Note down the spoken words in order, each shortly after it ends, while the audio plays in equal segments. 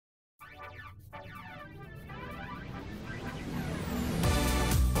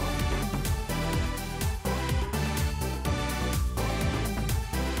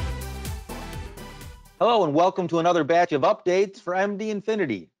Hello and welcome to another batch of updates for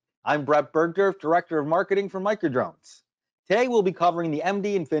mdInfinity. I'm Brett Bergdorf, Director of Marketing for Microdrones. Today we'll be covering the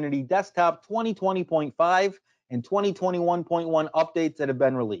mdInfinity Desktop 2020.5 and 2021.1 updates that have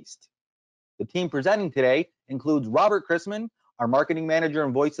been released. The team presenting today includes Robert Chrisman, our Marketing Manager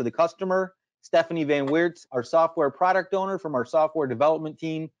and Voice of the Customer, Stephanie Van Weerts, our Software Product Owner from our Software Development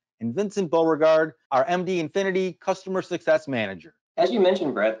Team, and Vincent Beauregard, our mdInfinity Customer Success Manager. As you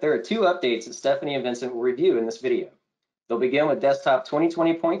mentioned, Brett, there are two updates that Stephanie and Vincent will review in this video. They'll begin with Desktop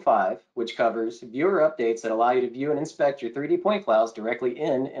 2020.5, which covers viewer updates that allow you to view and inspect your 3D point clouds directly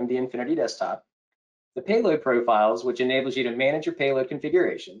in mdInfinity Desktop, the Payload profiles, which enables you to manage your payload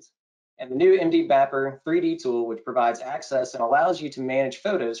configurations, and the new mdMapper 3D tool, which provides access and allows you to manage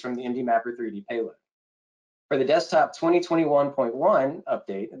photos from the mdMapper 3D payload. For the Desktop 2021.1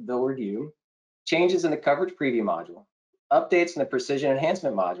 update, they'll review changes in the coverage preview module, updates in the precision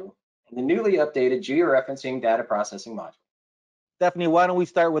enhancement module, and the newly updated georeferencing data processing module. Stephanie, why don't we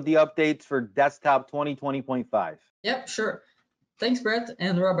start with the updates for Desktop 2020.5? Yep, sure. Thanks, Brett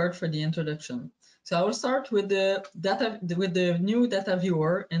and Robert, for the introduction. So I will start with the new data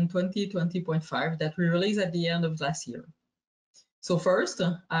viewer in 2020.5 that we released at the end of last year. So first,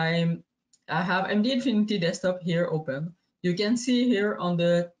 I have mdInfinity Desktop here open. You can see here on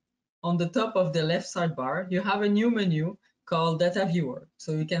the top of the left sidebar, you have a new menu called Data Viewer.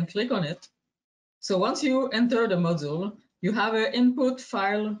 So you can click on it. So once you enter the module, you have an input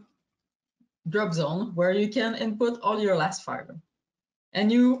file drop zone where you can input all your last file.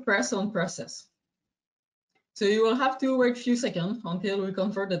 And you press on process. So you will have to wait a few seconds until we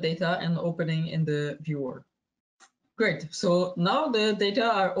convert the data and opening in the viewer. Great, so now the data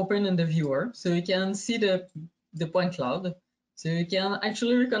are open in the viewer, so you can see the point cloud. So you can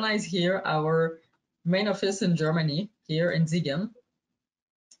actually recognize here our main office in Germany, here in Siegen.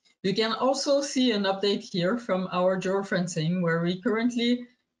 You can also see an update here from our georeferencing, where we currently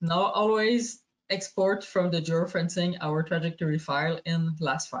now always export from the georeferencing our trajectory file in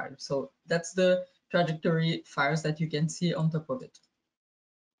last file. So that's the trajectory files that you can see on top of it.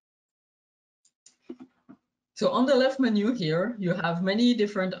 So on the left menu here, you have many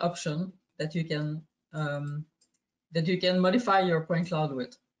different options that you can modify your point cloud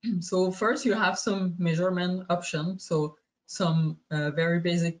with. So first you have some measurement options. So some very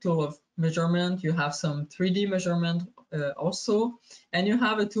basic tool of measurement. You have some 3D measurement also, and you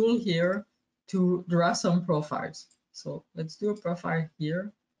have a tool here to draw some profiles. So let's do a profile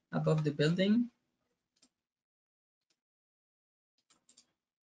here above the building.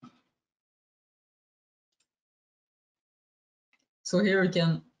 So here we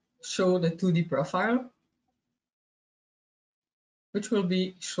can show the 2D profile, which will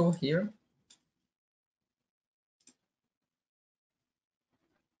be shown here.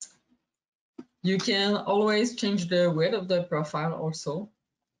 You can always change the width of the profile also.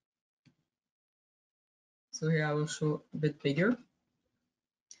 So here I will show a bit bigger.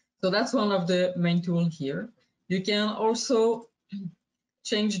 So that's one of the main tools here. You can also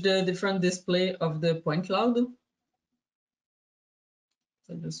change the different display of the point cloud.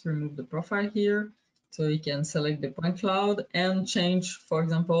 So just remove the profile here. So you can select the point cloud and change, for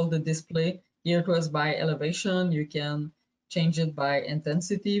example, the display. Here it was by elevation. You can change it by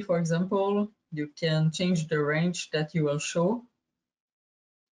intensity, for example. You can change the range that you will show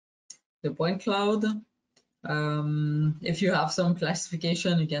the point cloud. If you have some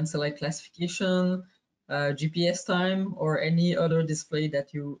classification, you can select classification, GPS time, or any other display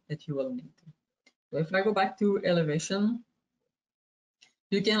that you will need. So if I go back to elevation,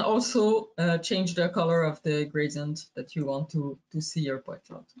 you can also change the color of the gradient that you want to see your point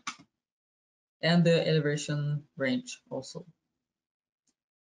cloud, and the elevation range also.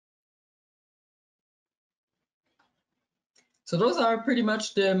 So those are pretty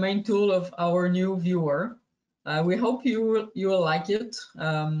much the main tool of our new viewer. We hope you will like it.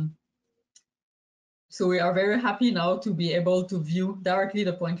 So we are very happy now to be able to view directly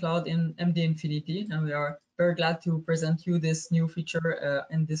the point cloud in mdInfinity, and we are very glad to present you this new feature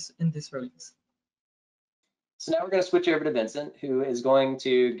in this release. So now we're going to switch over to Vincent, who is going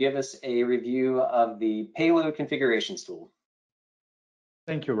to give us a review of the Payload configurations tool.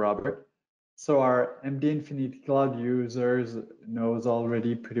 Thank you, Robert. So our mdInfinity Cloud users knows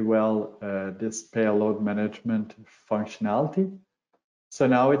already pretty well this payload management functionality. So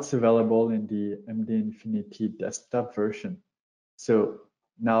now it's available in the mdInfinity desktop version. So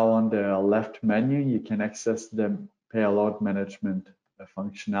now on the left menu, you can access the payload management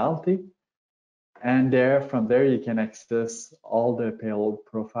functionality. And from there, you can access all the payload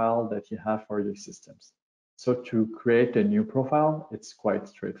profile that you have for your systems. So to create a new profile, it's quite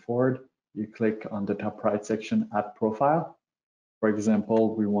straightforward. you click on the top right section, Add Profile. For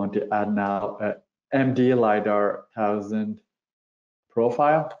example, we want to add now a MD LiDAR 1000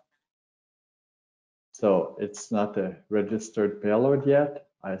 profile. So it's not a registered payload yet.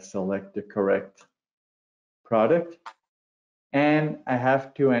 I select the correct product, and I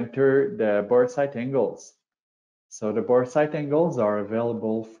have to enter the bore sight angles. So the bore sight angles are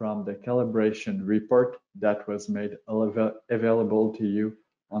available from the calibration report that was made available to you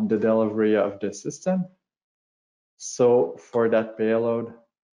on the delivery of the system. So for that payload,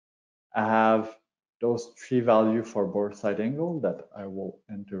 I have those three values for bore sight angle that I will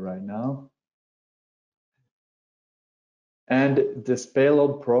enter right now. And this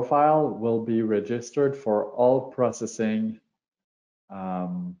payload profile will be registered for all processing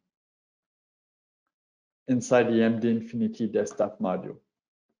inside the mdInfinity desktop module.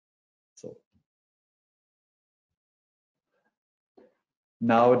 So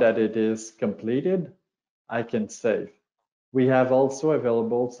now that it is completed, I can save. We have also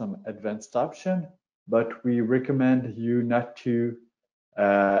available some advanced option, but we recommend you not to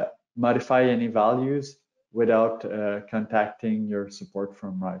modify any values without contacting your support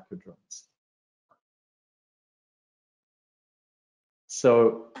from Microdrones.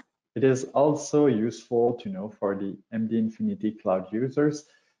 So it is also useful to know for the mdInfinity cloud users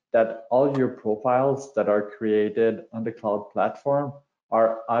that all your profiles that are created on the cloud platform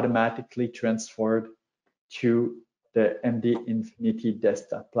are automatically transferred to the mdInfinity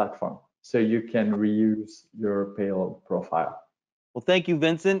desktop platform. So you can reuse your payload profile. Well, thank you,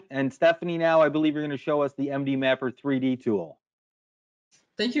 Vincent. And Stephanie, now I believe you're going to show us the mdMapper 3D tool.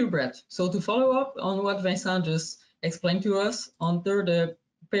 Thank you, Brett. So to follow up on what Vincent just explained to us, under the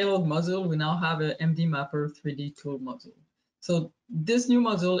payload module, we now have a mdMapper 3D tool module. So this new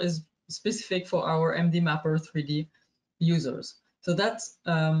module is specific for our mdMapper 3D users. So that's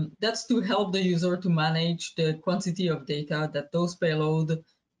to help the user to manage the quantity of data that those payload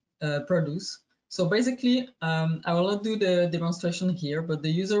produce. So basically, I will not do the demonstration here, but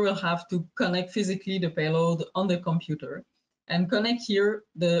the user will have to connect physically the payload on the computer and connect here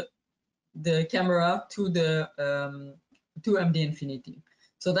the camera to the to mdInfinity.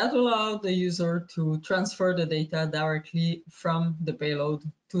 So that will allow the user to transfer the data directly from the payload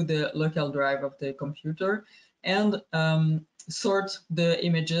to the local drive of the computer and sort the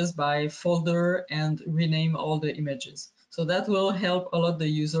images by folder and rename all the images. So that will help a lot the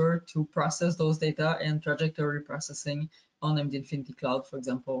user to process those data and trajectory processing on mdInfinity Cloud, for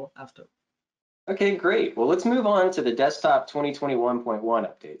example, after. Okay, great. Well, let's move on to the desktop 2021.1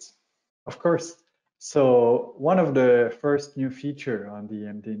 updates. Of course. So one of the first new feature on the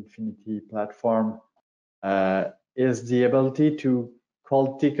mdInfinity platform is the ability to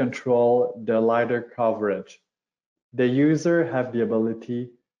quality control the LiDAR coverage. The user have the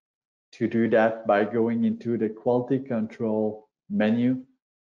ability to do that by going into the quality control menu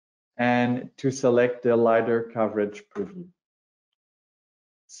and to select the LiDAR coverage preview.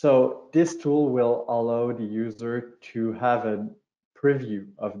 So this tool will allow the user to have a preview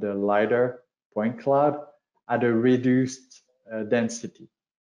of the LiDAR point cloud at a reduced density.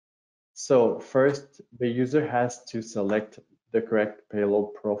 So first, the user has to select the correct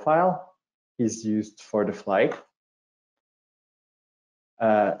payload profile is used for the flight.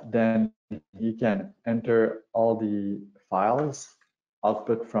 Then you can enter all the files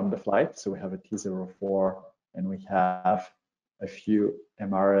output from the flight. So we have a T04 and we have a few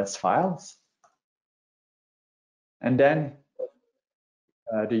MRS files. And then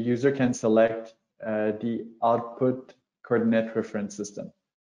the user can select the output coordinate reference system.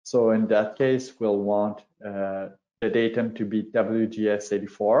 So in that case, we'll want the datum to be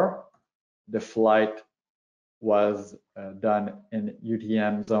WGS84. The flight was done in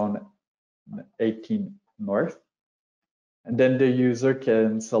UTM zone 18 north. And then the user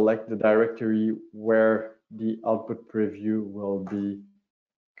can select the directory where the output preview will be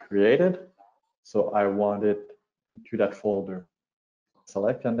created. So I want it to that folder.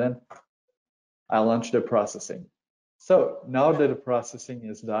 Select, and then I launch the processing. So now that the processing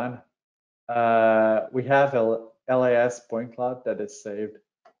is done, we have a LAS point cloud that is saved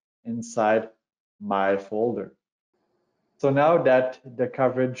inside my folder. So now that the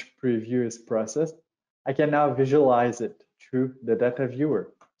coverage preview is processed, I can now visualize it through the data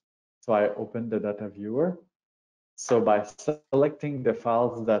viewer. So I open the data viewer. So by selecting the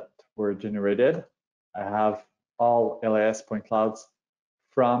files that were generated, I have all LAS point clouds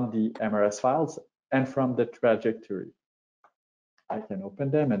from the MRS files and from the trajectory. I can open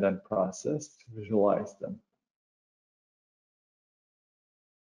them and then process to visualize them.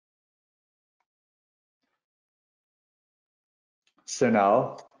 So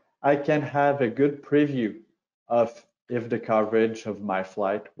now I can have a good preview of if the coverage of my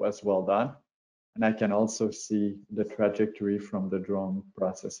flight was well done. And I can also see the trajectory from the drone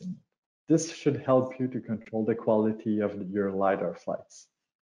processing. This should help you to control the quality of your LiDAR flights.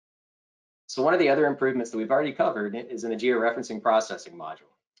 So one of the other improvements that we've already covered is in the georeferencing processing module.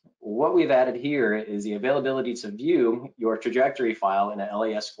 What we've added here is the availability to view your trajectory file in an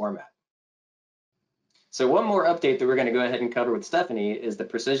LAS format. So one more update that we're going to go ahead and cover with Stephanie is the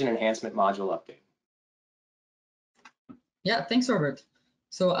precision enhancement module update. Yeah, thanks, Robert.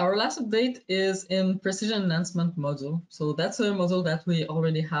 So our last update is in precision enhancement module. So that's a module that we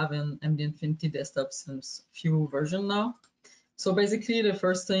already have in mdInfinity desktop since few versions now. So basically, the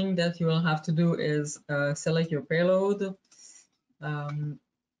first thing that you will have to do is select your payload,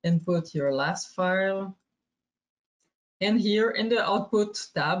 input your last file, and here in the output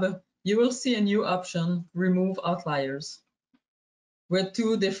tab, you will see a new option, remove outliers, with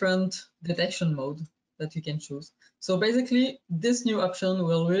 2 different detection modes that you can choose. So basically, this new option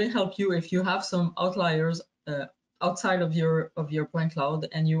will really help you if you have some outliers outside of your point cloud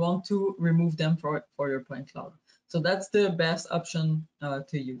and you want to remove them for your point cloud. So that's the best option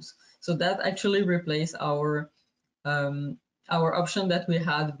to use. So that actually replaces our option that we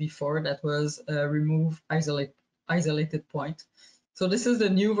had before, that was remove isolated point. So this is the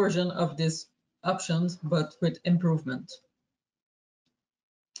new version of this options, but with improvement.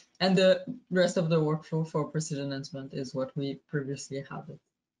 And the rest of the workflow for precision enhancement is what we previously had.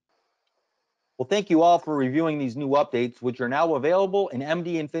 Well, thank you all for reviewing these new updates, which are now available in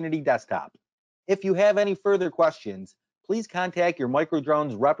mdInfinity Desktop. If you have any further questions, please contact your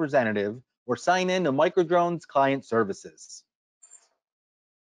Microdrones representative or sign in to Microdrones client services.